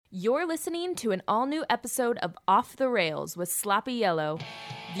You're listening to an all-new episode of Off the Rails with Sloppy Yellow.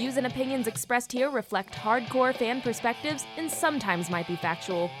 Views and opinions expressed here reflect hardcore fan perspectives and sometimes might be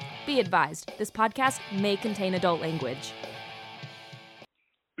factual. Be advised, this podcast may contain adult language.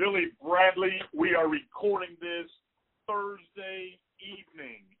 Billy Bradley, we are recording this Thursday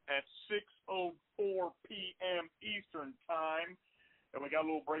evening at 6:04 p.m. Eastern Time, and we got a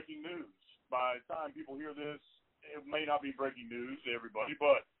little breaking news. By the time people hear this, it may not be breaking news to everybody,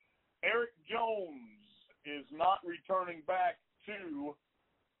 but Erik Jones is not returning back to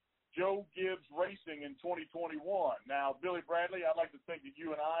Joe Gibbs Racing in 2021. Now, Billy Bradley, I'd like to think that you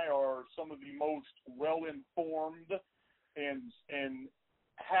and I are some of the most well-informed and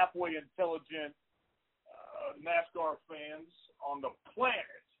halfway intelligent NASCAR fans on the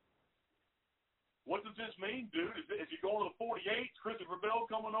planet. What does this mean, dude? Is he going to the 48? Christopher Bell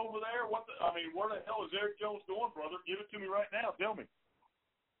coming over there? Where the hell is Erik Jones going, brother? Give it to me right now. Tell me.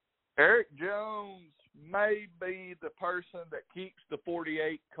 Erik Jones may be the person that keeps the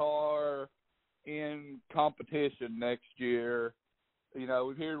 48 car in competition next year. You know,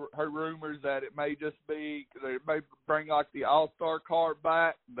 we've heard rumors that it may just be, they may bring like the All-Star car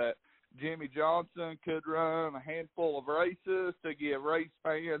back, that Jimmy Johnson could run a handful of races to give race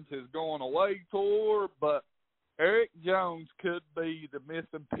fans his going away tour, but Erik Jones could be the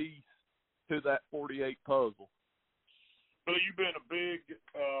missing piece to that 48 puzzle. Billy, you've been a big,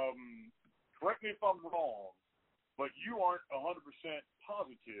 correct me if I'm wrong, but you aren't 100%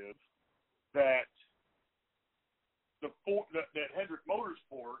 positive that that Hendrick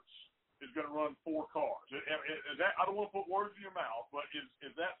Motorsports is going to run 4 cars. Is that, I don't want to put words in your mouth, but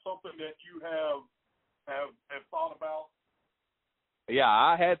is that something that you have thought about? Yeah,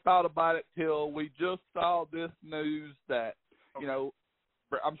 I had thought about it till we just saw this news that, okay. You know,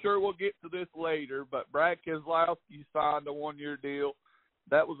 I'm sure we'll get to this later, but Brad Keselowski signed a 1-year deal.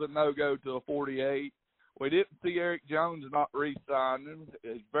 That was a no-go to a 48. We didn't see Erik Jones not re-signing.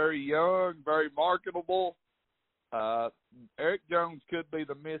 He's very young, very marketable. Erik Jones could be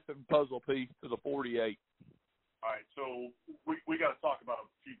the missing puzzle piece to the 48. All right, so we got to talk about a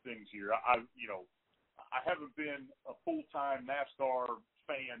few things here. I haven't been a full-time NASCAR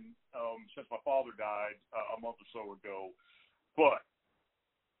fan since my father died a month or so ago, but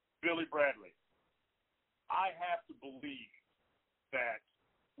Billy Bradley, I have to believe that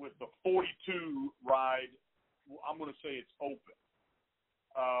with the 42 ride, I'm going to say it's open.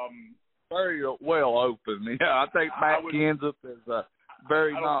 Very well open. Yeah, I think Matt Kenseth is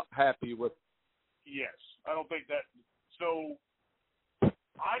very not happy with. Yes, I don't think that. So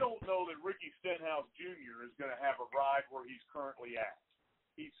I don't know that Ricky Stenhouse Jr. is going to have a ride where he's currently at.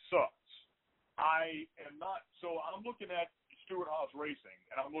 He sucks. I am not. So I'm looking at Stewart-Haas Racing,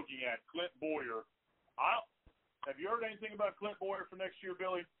 and I'm looking at Clint Bowyer. Have you heard anything about Clint Bowyer for next year,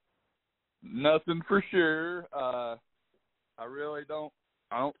 Billy? Nothing for sure. I really don't.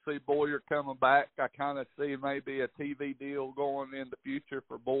 I don't see Bowyer coming back. I kind of see maybe a TV deal going in the future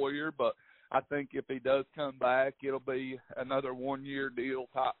for Bowyer, but I think if he does come back, it'll be another 1-year deal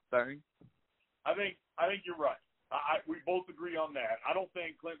type thing. I think you're right. We both agree on that. I don't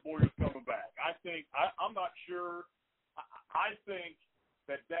think Clint Bowyer's coming back. I'm not sure. I think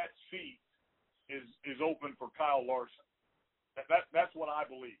that seat is open for Kyle Larson. That's what I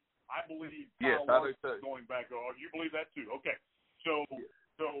believe. I believe Kyle Larson is going back. Oh, you believe that too? Okay. So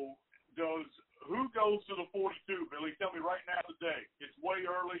who goes to the 42, Billy? Tell me right now today. It's way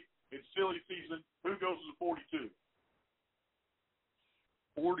early. It's silly season. Who goes to the 42?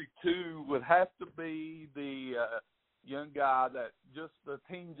 42 would have to be the young guy that the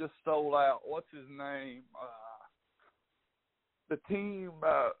team just sold out. What's his name? The team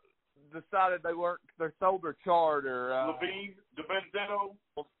decided they sold their charter. Levine, DiBenedetto?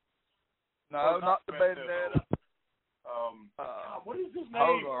 No, not DiBenedetto. What is his name?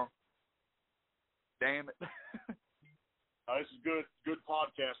 Hold on. Damn it. This is good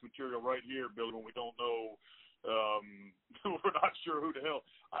podcast material right here, Billy, when we don't know, we're not sure who the hell.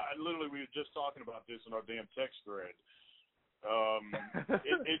 We were just talking about this in our damn text thread.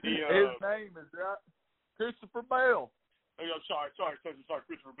 His name is Christopher Bell. Oh, sorry,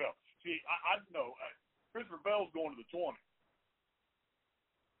 Christopher Bell. See, I know Christopher Bell's going to the 20.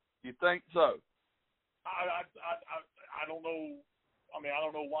 You think so? I don't know. I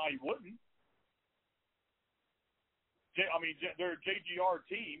don't know why he wouldn't. Their JGR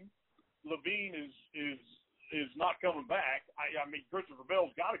team, Levine is not coming back. Christopher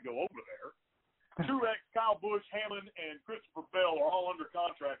Bell's got to go over there. Truex, Kyle Busch, Hamlin, and Christopher Bell are all under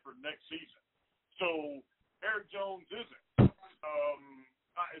contract for next season. So Erik Jones isn't.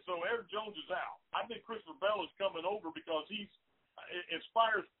 So Erik Jones is out. I think Christopher Bell is coming over because as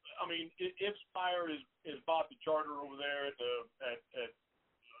far as I mean, if Spire is bought the charter over there at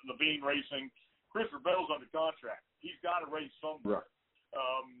Levine Racing, Christopher Bell's under contract. He's got to race somewhere.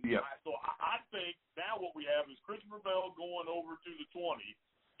 Right. So I think now what we have is Christopher Bell going over to the 20,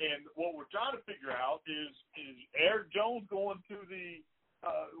 and what we're trying to figure out is Eric Jones going to the.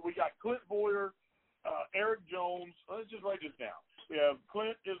 We got Clint Boyer, Eric Jones. Let's just write this down. We have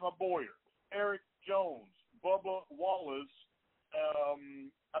Clint is my Boyer, Eric Jones, Bubba Wallace.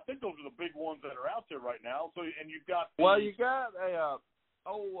 I think those are the big ones that are out there right now. So, and you've got you got a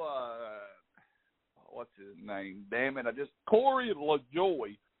what's his name? Damn it! Corey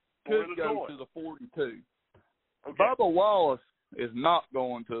LaJoy could go to the 42. Okay. Bubba Wallace is not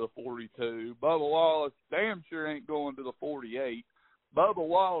going to the 42. Bubba Wallace damn sure ain't going to the 48. Bubba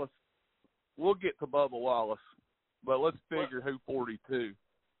Wallace, we'll get to Bubba Wallace, but let's figure who 42.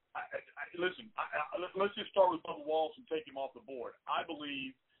 Listen, let's just start with Bubba Wallace and take him off the board. I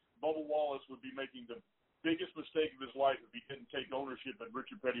believe Bubba Wallace would be making the biggest mistake of his life if he didn't take ownership at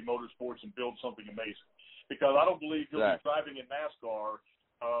Richard Petty Motorsports and build something amazing. Because I don't believe he'll be driving in NASCAR.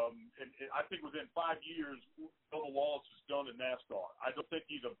 And I think within 5 years, Bubba Wallace is done in NASCAR. I don't think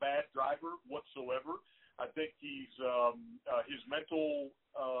he's a bad driver whatsoever. I think he's his mental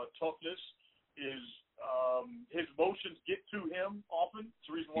toughness is his emotions get to him often. It's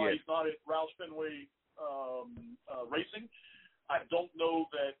the reason why he's not at Roush Fenway Racing. I don't know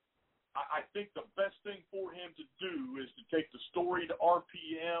that. I think the best thing for him to do is to take the storied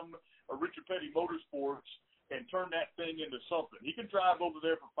RPM or Richard Petty Motorsports and turn that thing into something. He can drive over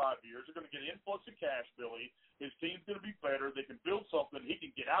there for 5 years. They're going to get an influx of cash, Billy. His team's going to be better. They can build something. He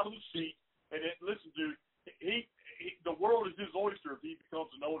can get out of the seat. And listen, dude, the world is his oyster if he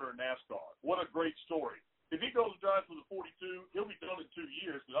becomes an owner in NASCAR. What a great story. If he goes and drives for the 42, he'll be done in 2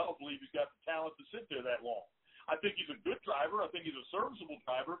 years because I don't believe he's got the talent to sit there that long. I think he's a good driver. I think he's a serviceable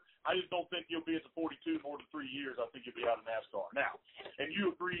driver. I just don't think he'll be at the 42 more than 3 years. I think he'll be out of NASCAR. Now, and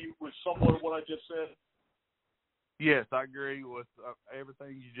you agree with somewhat of what I just said? Yes, I agree with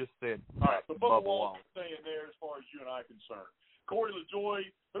everything you just said. All right, so Bubba Wallace is staying there as far as you and I are concerned. Corey LaJoy,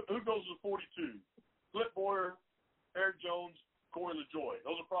 who goes to the 42? Clint Boyer, Eric Jones, Corey LaJoy.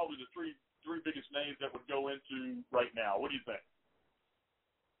 Those are probably the three biggest names that would go into right now. What do you think?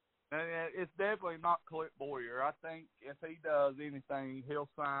 It's definitely not Clint Boyer. I think if he does anything, he'll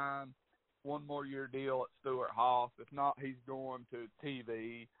sign 1 more year deal at Stewart-Haas. If not, he's going to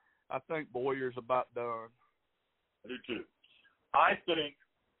TV. I think Boyer's about done. I do too. I think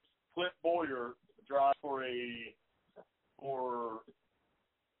Clint Boyer drives for a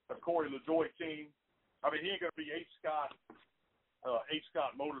Corey LaJoy team. I mean, he ain't going to be H. Scott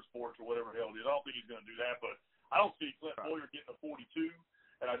Motorsports or whatever the hell it is. I don't think he's going to do that, but I don't see Clint Boyer getting a 42.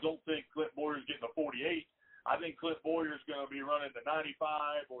 And I don't think Clint Boyer's getting a 48. I think Clint Boyer's going to be running the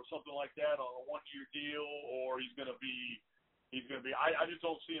 95 or something like that on a 1-year deal, or he's going to be. I just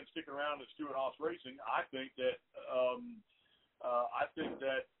don't see him sticking around at Stewart-Haas Racing. I think that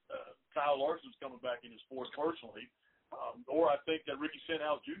Kyle Larson's coming back into sports personally, or I think that Ricky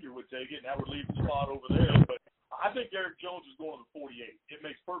Stenhouse Jr. would take it, and that would leave the spot over there. But I think Eric Jones is going to the 48. It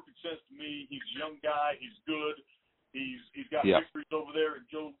makes perfect sense to me. He's a young guy. He's good. He's got victories over there at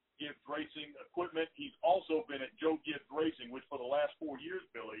Joe Gibbs Racing Equipment. He's also been at Joe Gibbs Racing, which for the last 4 years,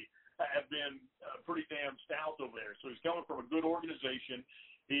 Billy, have been pretty damn stout over there. So he's coming from a good organization.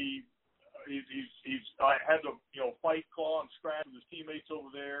 He's had to fight, claw, and scrap with his teammates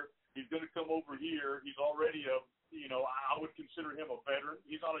over there. He's going to come over here. He's already I would consider him a veteran.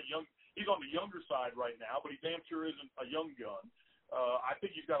 He's on the younger side right now, but he damn sure isn't a young gun. I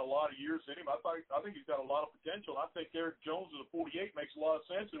think he's got a lot of years in him. I think he's got a lot of potential. I think Eric Jones at the 48 makes a lot of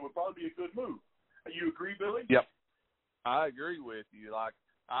sense and would probably be a good move. You agree, Billy? Yep. I agree with you. Like,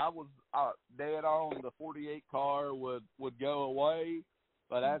 I was dead on the 48 car would go away,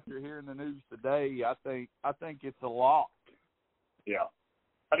 but after hearing the news today, I think it's a lock. Yeah,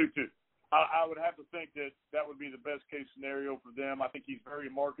 I do too. I would have to think that would be the best case scenario for them. I think he's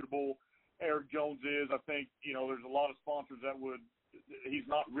very marketable. Eric Jones is. I think there's a lot of sponsors that would. He's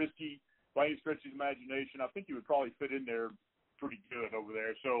not risky by any stretch of his imagination. I think he would probably fit in there pretty good over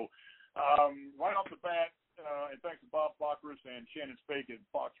there. So right off the bat, and thanks to Bob Bockrus and Shannon Spake at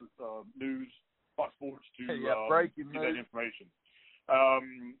Fox News, Fox Sports to get that information.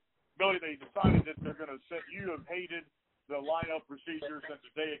 Billy, they decided that they're going to set. You have hated the lineup procedure since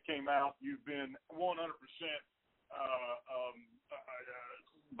the day it came out. You've been 100%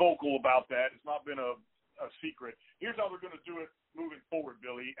 vocal about that. It's not been a secret. Here's how they're going to do it moving forward,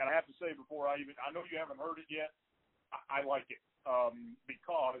 Billy. And I have to say I know you haven't heard it yet. I like it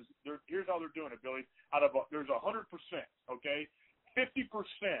because here's how they're doing it, Billy. There's 100%, okay? 50%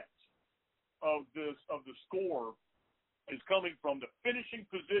 of the score is coming from the finishing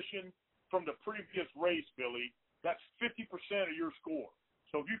position from the previous race, Billy. That's 50% of your score.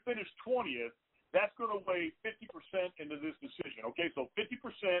 So if you finish 20th, that's going to weigh 50% into this decision. Okay, so 50%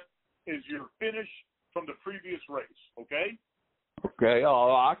 is your finish from the previous race. Okay. Okay, I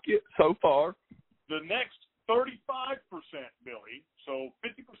like it so far. The next 35%, Billy. So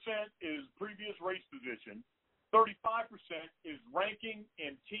 50% is previous race position. 35% is ranking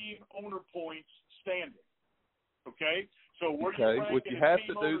and team owner points standing. Okay, so where you rank which you have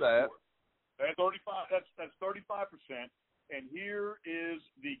to do that. That's 35. That's 35%. And here is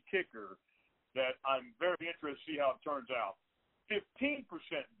the kicker that I'm very interested to see how it turns out. 15%,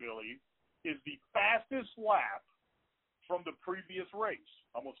 Billy, is the fastest lap from the previous race.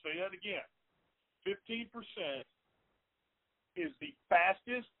 I'm going to say that again. 15% is the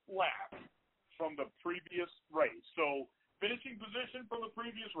fastest lap from the previous race. So finishing position from the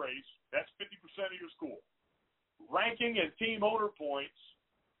previous race, that's 50% of your score. Ranking and team owner points,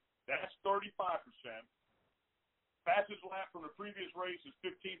 that's 35%. Fastest lap from the previous race is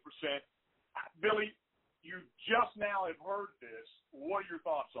 15%. Billy, you just now have heard this. What are your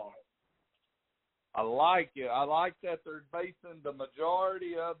thoughts on it? I like it. I like that they're basing the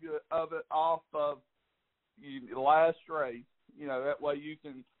majority of it off of the last race. You know, that way you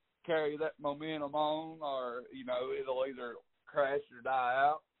can carry that momentum on, or, you know, it'll either crash or die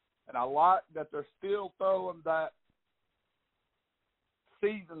out. And I like that they're still throwing that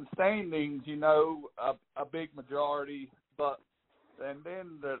season standings, you know, a big majority, and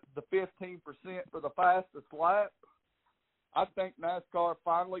then the 15% for the fastest lap. I think NASCAR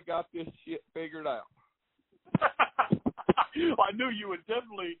finally got this shit figured out. I knew you would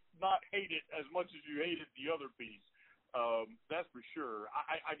definitely not hate it as much as you hated the other piece. That's for sure.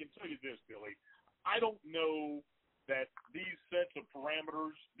 I can tell you this, Billy. I don't know that these sets of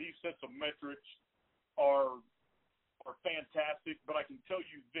parameters, these sets of metrics are fantastic, but I can tell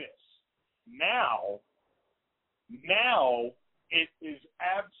you this. Now it is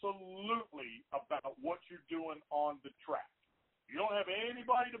absolutely about what you're doing on the track. You don't have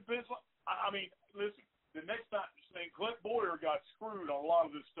anybody to bitch. I mean, listen, the next time you're saying Clint Boyer got screwed on a lot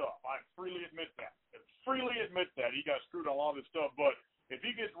of this stuff. I freely admit that. He got screwed on a lot of this stuff. But if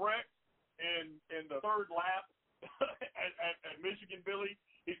he gets wrecked in the third lap at Michigan, Billy,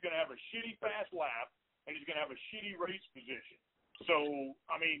 he's going to have a shitty fast lap, and he's going to have a shitty race position. So,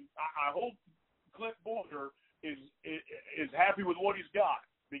 I mean, I hope Clint Boyer is happy with what he's got,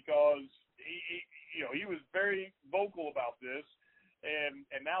 because he was very vocal about this, and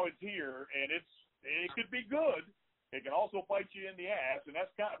now it's here, and it could be good. It can also bite you in the ass, and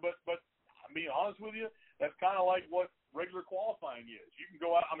that's kind of, but I'm being honest with you, that's kind of like what regular qualifying is. You can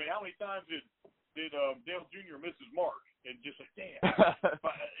go out. I mean, how many times did Dale Jr. miss his mark and just like, damn?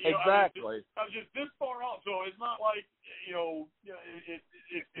 But, exactly. I was just this far off, so it's not like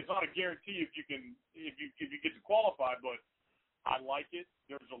it's not a guarantee if you get to qualify, but I like it.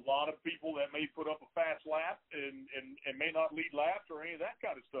 There's a lot of people that may put up a fast lap and may not lead laps or any of that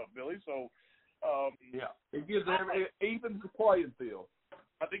kind of stuff, Billy. So it gives evens the playing field.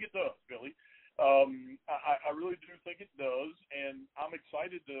 I think it does, Billy. I really do think it does, and I'm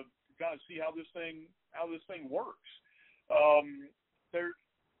excited to kind of see how this thing works.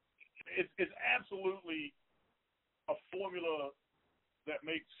 It's absolutely a formula that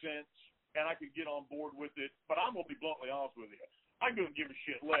makes sense, and I could get on board with it. But I'm gonna be bluntly honest with you. I couldn't give a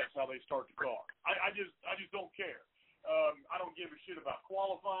shit less how they start the car. I just don't care. I don't give a shit about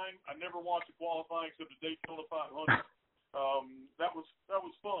qualifying. I never watched the qualifying except the Daytona 500. That was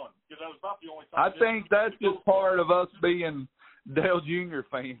fun, because that was about the only time. I think that's just part of us being Dale Jr.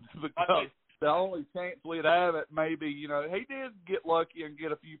 fans, because the only chance we'd have it, maybe, he did get lucky and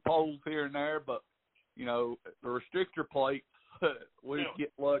get a few poles here and there, but, the restrictor plates, we'd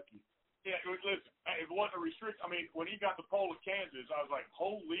get lucky. Yeah, listen, it wasn't a when he got the pole at Kansas, I was like,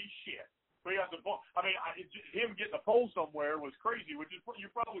 holy shit. We got the pole. Him getting a pole somewhere was crazy, which is,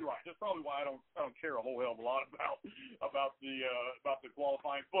 you're probably right. That's probably why I don't care a whole hell of a lot about the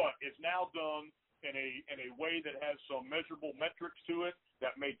qualifying. But it's now done in a way that has some measurable metrics to it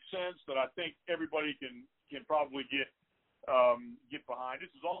that makes sense, that I think everybody can probably get behind. This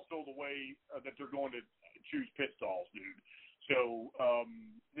is also the way that they're going to choose pit stalls, dude. So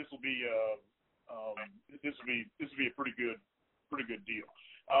this will be a pretty good deal.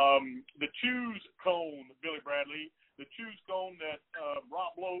 The choose cone, Billy Bradley, the choose cone that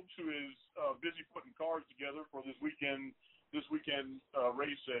Rob Lopes, who is busy putting cars together for this weekend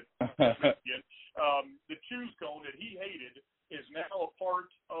race at Michigan, the choose cone that he hated is now a part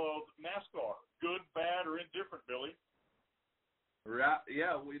of NASCAR. Good, bad, or indifferent, Billy? Right,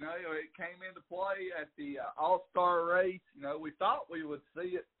 yeah, we know it came into play at the All-Star race. We thought we would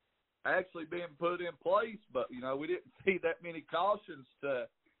see it actually being put in place, but, we didn't see that many cautions to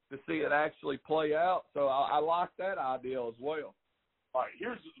see it actually play out. So I like that idea as well. All right,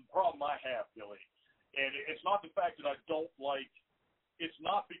 here's the problem I have, Billy. And it's not the fact that I don't like – it's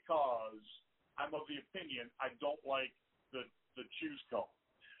not because I'm of the opinion I don't like the choose cone.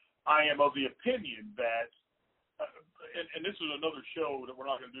 I am of the opinion that and this is another show that we're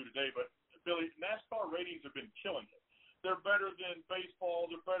not going to do today, but, Billy, NASCAR ratings have been killing it. They're better than baseball.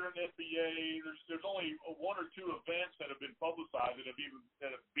 They're better than NBA. There's only one or two events that have been publicized that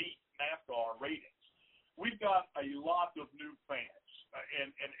have beat NASCAR ratings. We've got a lot of new fans,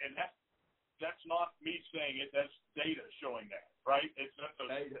 and that's not me saying it. That's data showing that, right? That's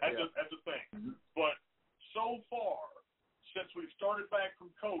a thing. Mm-hmm. But so far, since we've started back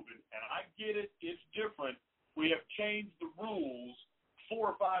from COVID, and I get it, it's different. We have changed the rules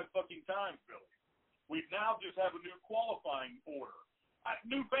 4 or 5 fucking times, Billy. We now just have a new qualifying order.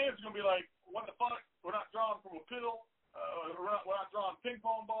 New fans are going to be like, what the fuck? We're not drawing from a pill. We're not drawing ping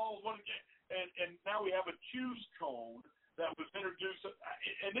pong balls. And now we have a choose cone that was introduced.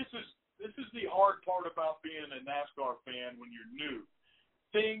 And this is the hard part about being a NASCAR fan when you're new.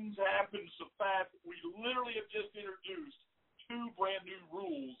 Things happen so fast. We literally have just introduced 2 brand new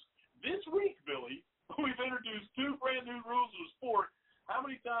rules this week, Billy. We've introduced 2 brand new rules of the sport. How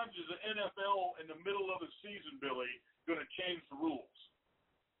many times is the NFL in the middle of the season, Billy, going to change the rules?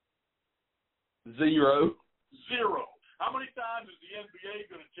 0. How many times is the NBA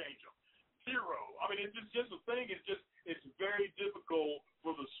going to change them? 0. I mean, it's just a thing. It's very difficult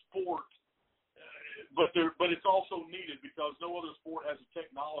for the sport, but it's also needed because no other sport has the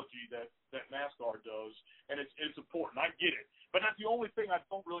technology that NASCAR does, and it's important. I get it. But that's the only thing I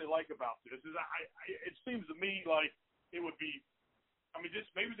don't really like about this is it seems to me like it would be, I mean,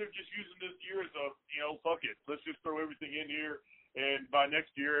 maybe they're just using this year as a, fuck it. Let's just throw everything in here, and by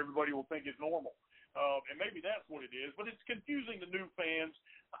next year everybody will think it's normal. And maybe that's what it is. But it's confusing the new fans.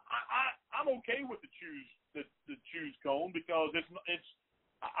 I'm okay with the choose cone because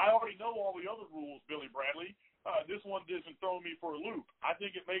I already know all the other rules, Billy Bradley. This one doesn't throw me for a loop. I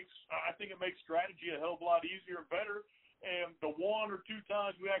think it makes strategy a hell of a lot easier and better. And the 1 or 2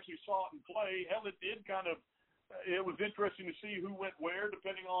 times we actually saw it in play, hell, it did kind of. It was interesting to see who went where,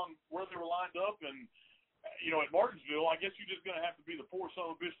 depending on where they were lined up. And at Martinsville, I guess you're just going to have to be the poor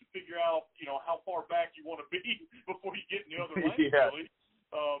son of a bitch to figure out, how far back you want to be before you get in the other lane, Billy.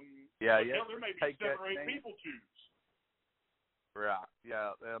 There may be 7 or 8 people choose. Right.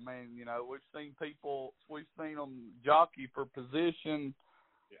 Yeah. I mean, we've seen them jockey for position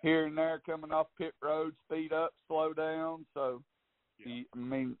here and there coming off pit road, speed up, slow down. So,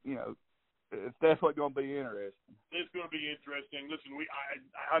 it's definitely going to be interesting. It's going to be interesting. Listen,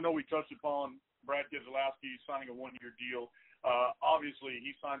 I know we touched upon Brad Keselowski signing a 1-year deal. Obviously,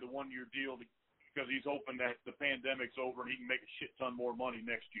 he signed a 1-year deal because he's hoping that the pandemic's over and he can make a shit ton more money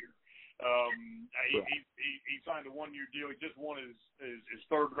next year. He signed a 1-year deal. He just won his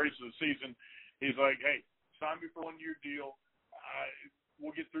 3rd race of the season. He's like, hey, sign me for a 1-year deal.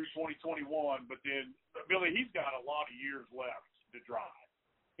 We'll get through 2021. But then, Billy, he's got a lot of years left to drive.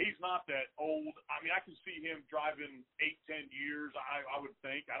 He's not that old. I mean, I can see him driving 8-10 years. I would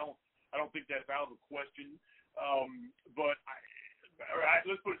think. I don't think that's out of the question. But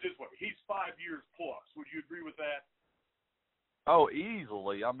let's put it this way: he's 5 years plus. Would you agree with that? Oh,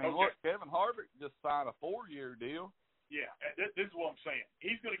 easily. I mean, Look, Kevin Harvick just signed a 4-year deal. Yeah, this is what I'm saying.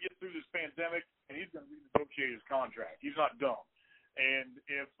 He's going to get through this pandemic, and he's going to renegotiate his contract. He's not dumb. And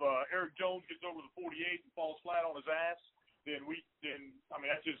if Eric Jones gets over the 48 and falls flat on his ass, then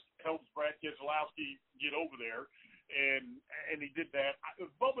that just helps Brad Keselowski get over there. And he did that. If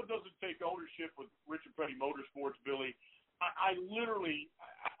Bubba doesn't take ownership with Richard Petty Motorsports, Billy, I literally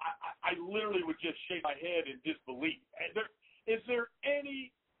would just shake my head in disbelief. Is there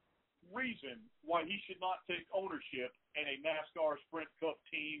any reason why he should not take ownership in a NASCAR Sprint Cup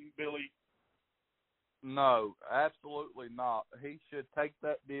team, Billy? No, absolutely not. He should take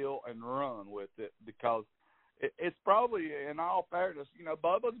that deal and run with it because it's probably, in all fairness,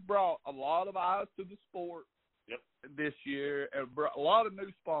 Bubba's brought a lot of eyes to the sport this year and brought a lot of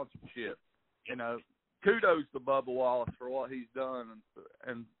new sponsorship. Kudos to Bubba Wallace for what he's done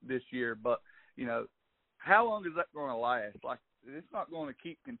and this year. But, how long is that going to last? Like, it's not going to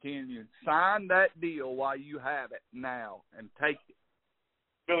keep continuing. Sign that deal while you have it now and take it.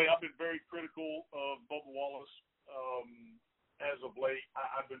 Billy, I've been very critical of Bubba Wallace as of late.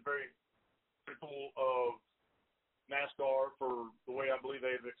 I've been very critical of NASCAR for the way I believe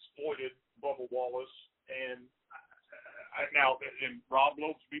they've exploited Bubba Wallace. And now, and Rob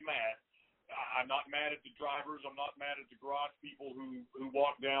Lopes would be mad. I'm not mad at the drivers. I'm not mad at the garage people who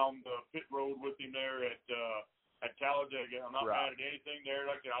walk down the pit road with him there at Talladega. I'm not mad at anything there.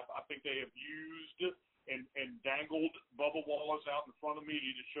 Like I think they have used and dangled Bubba Wallace out in front of the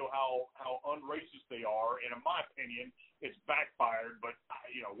media to show how unracist they are. And in my opinion, it's backfired. But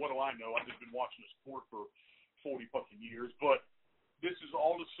what do I know? I've just been watching the sport for 40 fucking years. But this is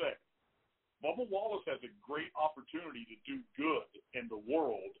all to say, Bubba Wallace has a great opportunity to do good in the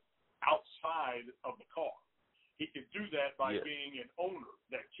world outside of the car. He can do that by being an owner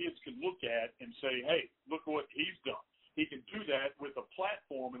that kids can look at and say, hey, look what he's done. He can do that with a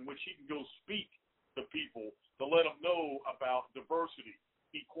platform in which he can go speak to people to let them know about diversity,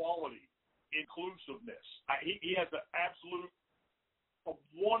 equality, inclusiveness. He has a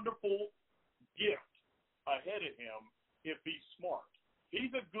wonderful gift ahead of him if he's smart.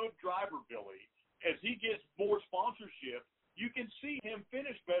 He's a good driver, Billy. As he gets more sponsorship, you can see him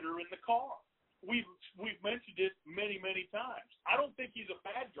finish better in the car. We've mentioned it many, many times. I don't think he's a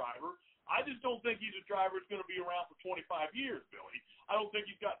bad driver. I just don't think he's a driver that's going to be around for 25 years, Billy. I don't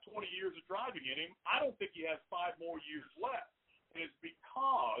think he's got 20 years of driving in him. I don't think he has 5 more years left. And it's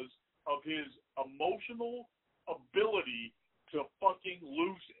because of his emotional ability to fucking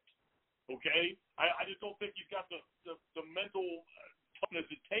lose it. Okay? I just don't think he's got the mental toughness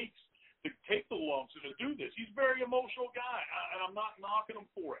it takes to take the lumps and to do this. He's a very emotional guy, and I'm not knocking him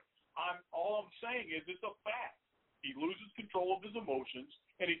for it. All I'm saying is it's a fact. He loses control of his emotions,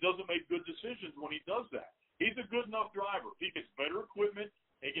 and he doesn't make good decisions when he does that. He's a good enough driver. He gets better equipment.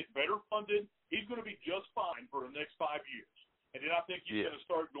 He gets better funded. He's going to be just fine for the next 5 years. And then I think he's going to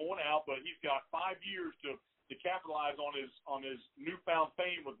start going out, but he's got 5 years to capitalize on his newfound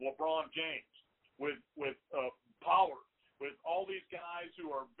fame with LeBron James, with Pollard, with all these guys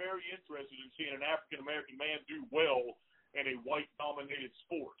who are very interested in seeing an African-American man do well in a white-dominated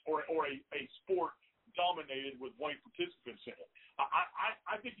sport or a sport dominated with white participants in it.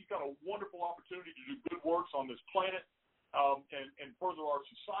 I think he's got a wonderful opportunity to do good works on this planet and further our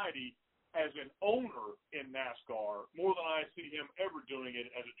society as an owner in NASCAR more than I see him ever doing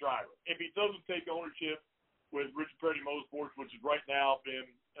it as a driver. If he doesn't take ownership with Richard Petty Motorsports, which is right now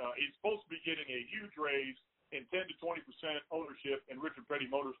he's supposed to be getting a huge raise in 10 to 20% ownership in Richard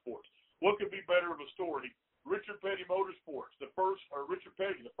Petty Motorsports. What could be better of a story? Richard Petty Motorsports, the first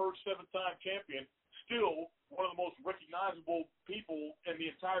 7-time champion, still one of the most recognizable people in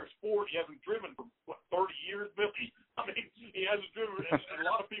the entire sport. He hasn't driven for 30 years, Billy. I mean, he hasn't driven, and a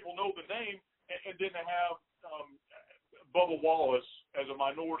lot of people know the name, and then to have Bubba Wallace as a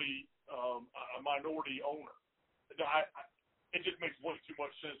minority owner. It just makes way too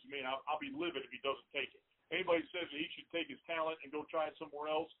much sense to me, and I'll be livid if he doesn't take it. Anybody says that he should take his talent and go try it somewhere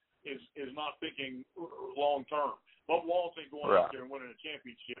else is not thinking long term. Bubba Wallace ain't going out there and winning a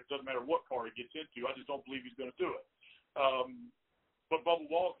championship. It doesn't matter what car he gets into. I just don't believe he's going to do it. But Bubba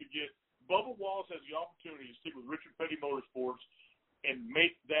Wallace has the opportunity to stick with Richard Petty Motorsports and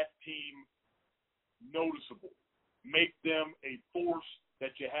make that team noticeable, make them a force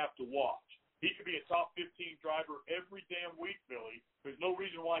that you have to watch. He could be a top 15 driver every damn week, Billy. There's no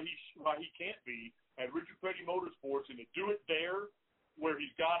reason why he can't be at Richard Petty Motorsports, and to do it there where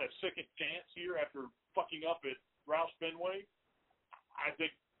he's got a second chance here after fucking up at Roush Fenway, I think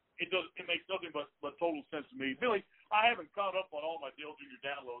it makes nothing but total sense to me. Billy, I haven't caught up on all my Dale Jr.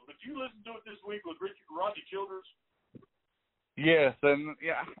 downloads, but you listened to it this week with Rodney Childers? Yes, and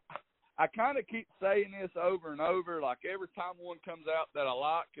I kind of keep saying this over and over. Like every time one comes out that I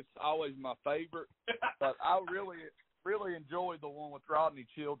like, it's always my favorite. But I really enjoyed the one with Rodney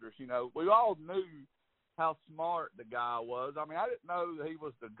Childers. You know, we all knew how smart the guy was. I mean, I didn't know that he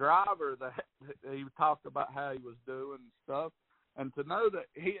was the driver that he talked about how he was doing and stuff. And to know that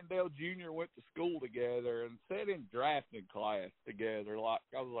he and Dale Jr. went to school together and sat in drafting class together, like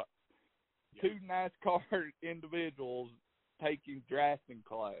I was like two NASCAR individuals taking drafting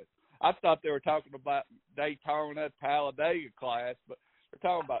class. I thought they were talking about Daytona, Talladega class, but they're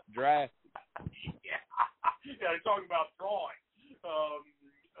talking about drafting. Yeah, they're talking about drawing,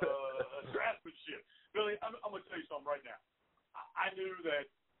 draftsmanship. Billy, I'm going to tell you something right now. I knew that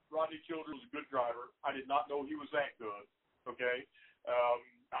Rodney Childers was a good driver. I did not know he was that good, okay?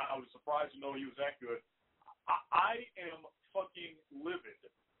 I was surprised to know he was that good. I am fucking livid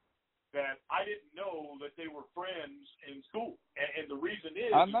that I didn't know that they were friends in school. And the reason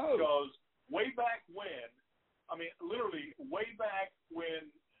is because way back when, I mean, literally way back when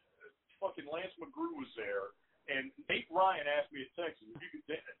fucking Lance McGrew was there, and Nate Ryan asked me at Texas, if you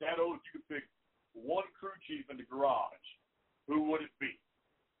could pick one crew chief in the garage, who would it be?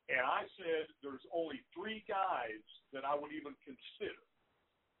 And I said, there's only 3 guys that that I would even consider.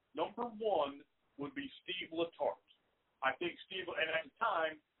 Number one would be Steve Letarte. I think Steve, and at the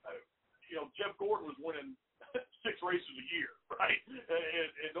time, Jeff Gordon was winning 6 races a year, right?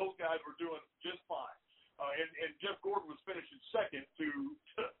 And those guys were doing just fine. And Jeff Gordon was finishing second to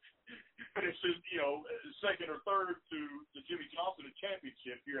finish, second or third to Jimmy Johnson in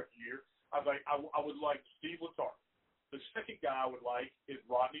championship year after year. I was like, I would like Steve Letarte. The second guy I would like is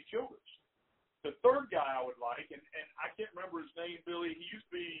Rodney Childers. The third guy I would like, and I can't remember his name, Billy. He used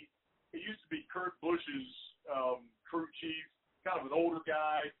to be Kurt Busch's crew chief, kind of an older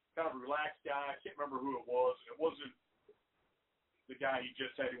guy, kind of a relaxed guy. I can't remember who it was. It wasn't the guy he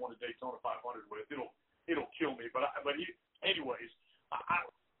just had he won a Daytona 500 with. It'll kill me. But anyways,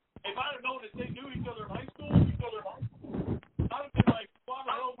 if I'd have known that they knew each other in high school, I'd have been like, why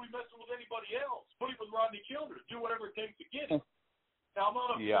the hell are we messing with anybody else? Put him with Rodney Childers. Do whatever it takes to get him. Now, I'm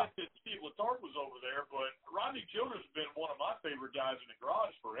not upset that Steve Letarte was over there, but Rodney Childers has been one of my favorite guys in the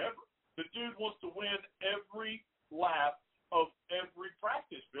garage forever. The dude wants to win every lap of every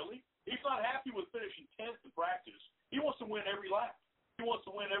practice, Billy. He's not happy with finishing 10th in practice. He wants to win every lap. He wants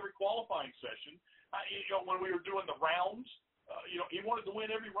to win every qualifying session. When we were doing the rounds, he wanted to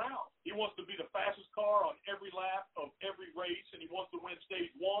win every round. He wants to be the fastest car on every lap of every race, and he wants to win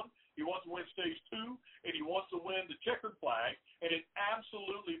stage 1, he wants to win stage 2, and he wants to win the checkered flag. And it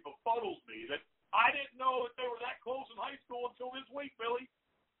absolutely befuddles me that I didn't know that they were that close in high school until this week, Billy.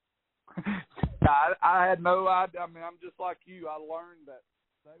 I had no idea. I mean, I'm just like you. I learned that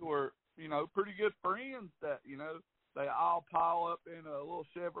they were, pretty good friends, that, they all pile up in a little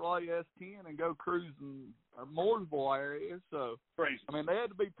Chevrolet S10 and go cruising Mooresville area. So, crazy. I mean, they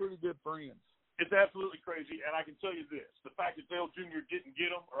had to be pretty good friends. It's absolutely crazy, and I can tell you this. The fact that Dale Jr. didn't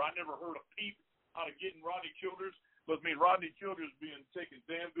get him, or I never heard a peep out of getting Rodney Childers, must mean Rodney Childers being taken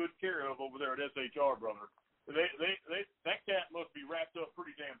damn good care of over there at SHR, brother. That cat must be wrapped up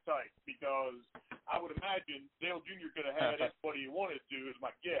pretty damn tight, because I would imagine Dale Jr. could have had anybody he wanted to, is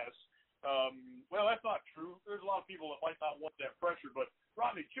my guess. Well, that's not true. There's a lot of people that might not want that pressure, but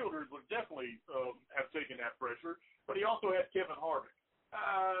Rodney Childers would definitely have taken that pressure. But he also had Kevin Harvick.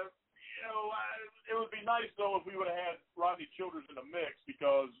 It would be nice, though, if we would have had Rodney Childers in the mix,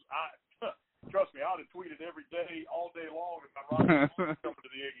 because trust me, I would have tweeted every day, all day long, about Rodney Childers coming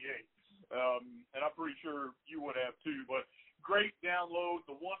to the 88. And I'm pretty sure you would have, too. But great download.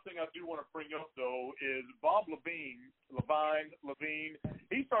 The one thing I do want to bring up, though, is Bob Levine.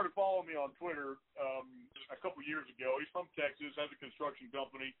 He started following me on Twitter a couple years ago. He's from Texas, has a construction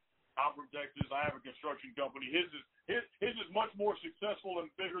company. I'm from Texas. I have a construction company. His is much more successful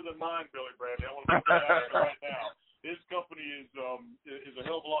and bigger than mine, Billy Bradley. I want to put that out there right now. His company is a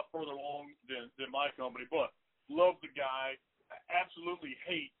hell of a lot further along than my company, but love the guy. Absolutely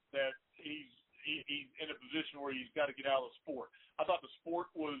hate that he's in a position where he's got to get out of the sport. I thought the sport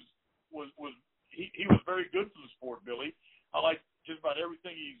was he was very good for the sport, Billy. I like just about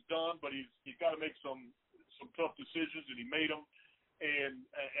everything he's done, but he's got to make some tough decisions, and he made them. And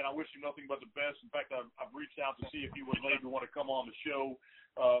I wish him nothing but the best. In fact, I've reached out to see if he would maybe want to come on the show.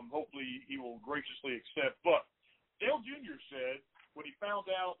 Hopefully he will graciously accept. But Dale Jr. said when he found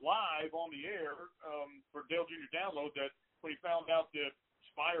out live on the air for Dale Jr. Download, that when he found out that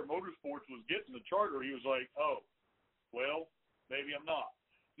Spire Motorsports was getting the charter, he was like, oh, well, maybe I'm not.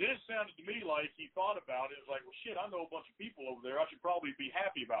 Then it sounded to me like he thought about it. It was like, well, shit, I know a bunch of people over there. I should probably be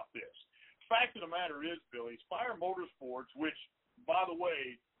happy about this. Fact of the matter is, Billy, Spire Motorsports, which, by the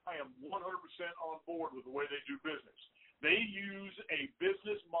way, I am 100% on board with the way they do business. They use a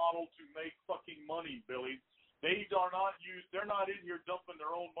business model to make fucking money, Billy. They're not in here dumping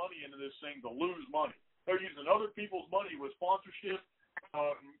their own money into this thing to lose money. They're using other people's money with sponsorship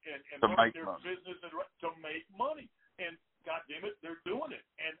and running their business to make money. And God damn it, they're doing it.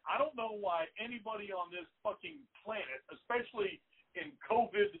 And I don't know why anybody on this fucking planet, especially in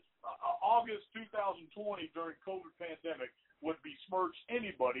COVID, August 2020 during COVID pandemic, would besmirch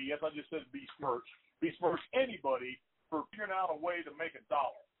anybody, as I just said, besmirch anybody for figuring out a way to make $1.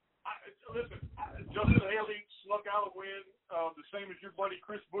 Listen, Justin Haley snuck out a win, the same as your buddy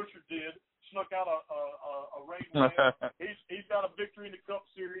Chris Buescher did, snuck out a rain win. He's got a victory in the Cup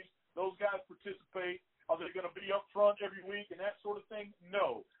Series. Those guys participate. Are they going to be up front every week and that sort of thing?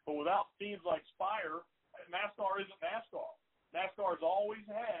 No. But without teams like Spire, NASCAR isn't NASCAR. NASCAR has always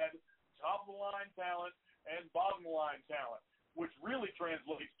had top-of-the-line talent and bottom-of-the-line talent, which really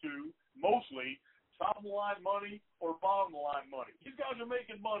translates to mostly top-of-the-line money or bottom-of-the-line money. These guys are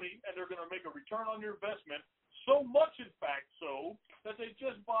making money, and they're going to make a return on their investment, so much, in fact, so that they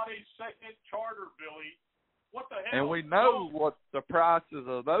just bought a second charter, Billy. What the hell? And we know what the prices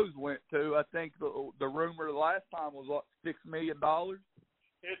of those went to. I think the rumor the last time was, what, $6 million?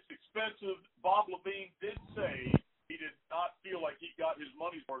 It's expensive. Bob Levine did say he did not feel like he got his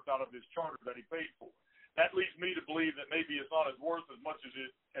money's worth out of his charter that he paid for. That leads me to believe that maybe it's not as worth as much as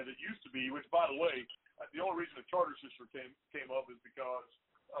it used to be, which, by the way, the only reason the charter system came up is because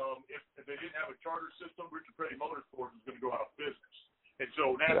if they didn't have a charter system, Richard Petty Motorsports was going to go out of business. And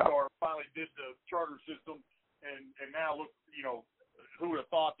so NASCAR finally did the charter system, and now look, who would have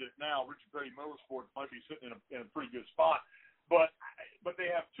thought that now Richard Petty Motorsports might be sitting in a pretty good spot. But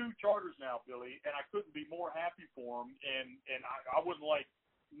they have 2 charters now, Billy, and I couldn't be more happy for them. And I wouldn't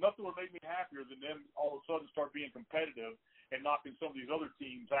nothing would make me happier than them all of a sudden start being competitive and knocking some of these other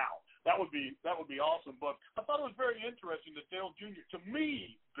teams out. That would be awesome. But I thought it was very interesting that Dale Jr. To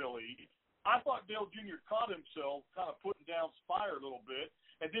me, Billy, I thought Dale Jr. caught himself kind of putting down Spire a little bit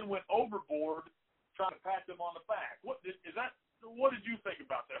and then went overboard trying to pat them on the back. What did you think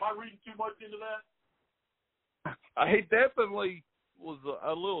about that? Am I reading too much into that? He definitely was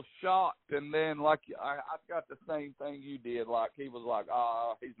a little shocked, and then I got the same thing you did. Like, he was like,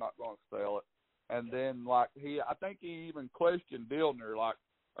 he's not going to sell it. And then I think he even questioned Dillner, like,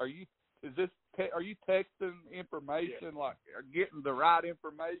 are you texting information, like, getting the right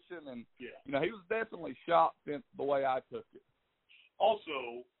information? And he was definitely shocked in the way I took it.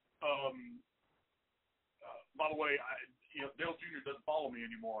 Also, by the way, Dale Jr. doesn't follow me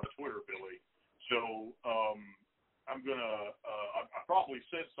anymore on Twitter, Billy. So I'm gonna. I probably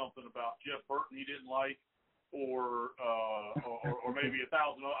said something about Jeff Burton he didn't like, or maybe 1,000.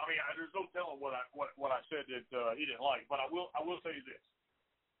 I mean, there's no telling what I said that he didn't like. But I will say this: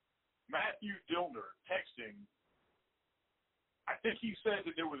 Matthew Dillner texting. I think he said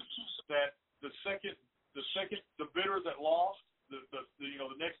that there was the bidder that lost, the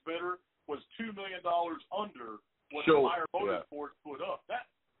next bidder was $2 million under what Spire Motorsports put up.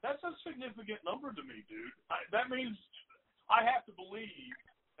 That's a significant number to me, dude. That means I have to believe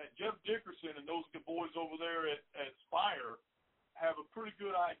that Jeff Dickerson and those good boys over there at Spire have a pretty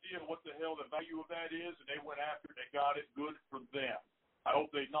good idea of what the hell the value of that is, and they went after it. They got it. Good for them. I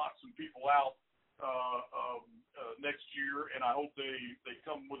hope they knock some people out next year, and I hope they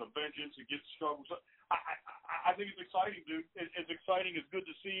come with a vengeance and get struggles. I think it's exciting, dude. It's exciting. It's good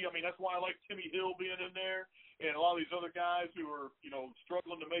to see. I mean, that's why I like Timmy Hill being in there and a lot of these other guys who are,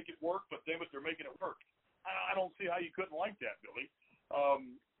 struggling to make it work, but damn it, they're making it work. I don't see how you couldn't like that, Billy.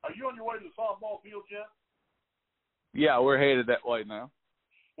 Are you on your way to the softball field yet? Yeah, we're headed that way now.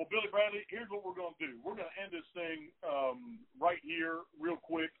 Well, Billy Bradley, here's what we're going to do. We're going to end this thing right here real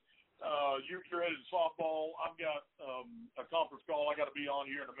quick. You're headed to softball. I've got a conference call I got to be on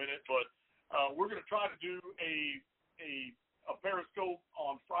here in a minute, but we're going to try to do a Periscope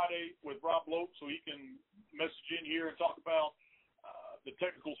on Friday with Rob Lope so he can message in here and talk about the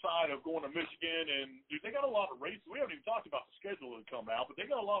technical side of going to Michigan. And, dude, they got a lot of races. We haven't even talked about the schedule that come out, but they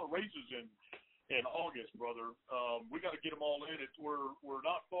got a lot of races in August, brother. We got to get them all in. We're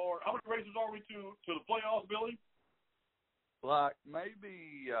not far. How many races are we to the playoffs, Billy? Like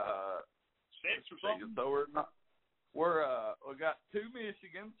maybe 6 or something. So we got 2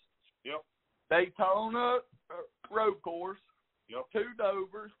 Michigans. Yep. Daytona road course. Yep. 2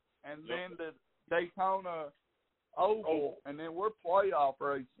 Dovers, and then the Daytona Oval, and then we're playoff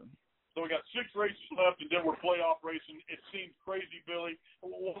racing. So we got 6 races left, and then we're playoff racing. It seems crazy, Billy.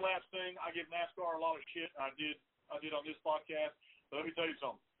 One last thing, I give NASCAR a lot of shit. I did on this podcast. But let me tell you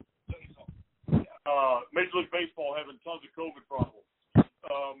something. Major League Baseball having tons of COVID problems.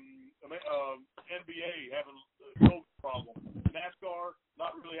 NBA having COVID problems. NASCAR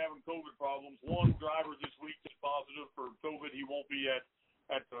not really having COVID problems. One driver this week is positive for COVID. He won't be at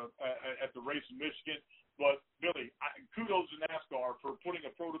the race in Michigan. But Billy, kudos to NASCAR for putting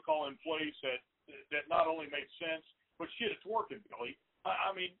a protocol in place that not only makes sense, but shit, it's working, Billy. I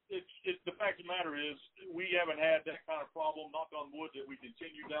mean, it's the fact of the matter is we haven't had that kind of problem. Knock on wood that we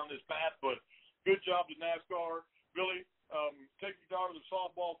continue down this path. But good job to NASCAR, Billy. Take your daughter to the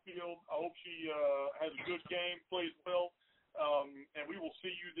softball field. I hope she has a good game, plays well, and we will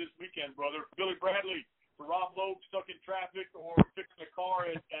see you this weekend, brother. Billy Bradley. For Rob Loeb, stuck in traffic or fixing a car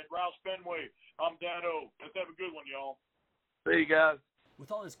at Roush Fenway, I'm Dano. Let's have a good one, y'all. See you guys.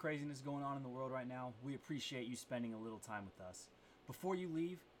 With all this craziness going on in the world right now, we appreciate you spending a little time with us. Before you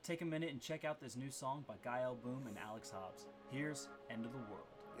leave, take a minute and check out this new song by Guy L. Boom and Alex Hobbs. Here's End of the World.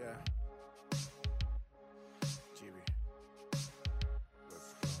 Yeah. GB.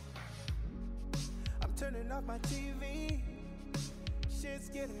 I'm turning off my TV. Shit's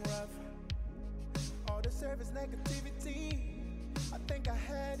getting rough. All the service negativity, I think I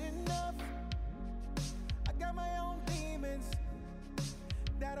had enough. I got my own demons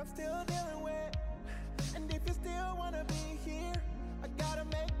that I'm still dealing with. And if you still wanna be here, I gotta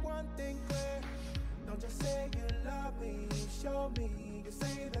make one thing clear. Don't just say you love me, show me. You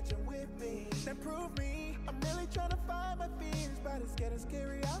say that you're with me, then prove me. I'm really trying to find my fears, but it's getting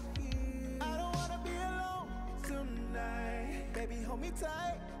scary out here. I don't wanna be alone tonight. Baby, hold me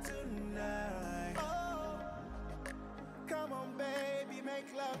tight tonight. Oh, come on, baby, make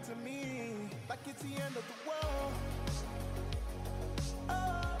love to me like it's the end of the world.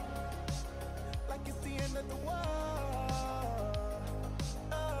 Oh, like it's the end of the world.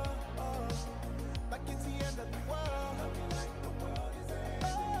 Oh, oh, like it's the end of the world. Love me like the world is ending.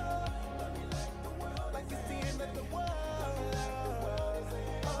 Oh, love me like the world like it's the end of the world.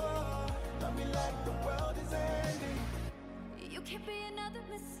 Oh, love me like the world is ending. You can't be another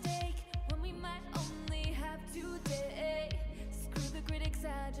mistake when we might only have today. Screw the critics,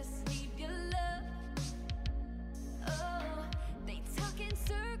 I just need your love. Oh, they talk in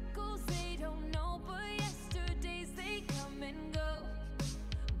circles, they don't know, but yesterdays they come and go.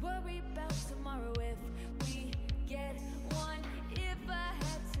 Worry about tomorrow if we get one. If I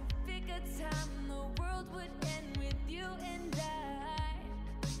had to pick a time, the world would end with you and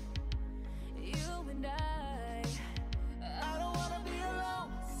I. You and I. I don't wanna be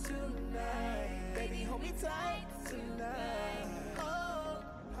alone tonight. Baby, hold me tight tonight. Oh,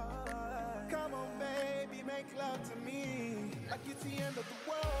 come on, baby, make love to me like it's the end of the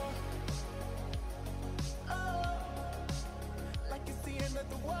world. Oh, like it's the end of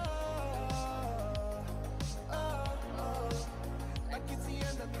the world.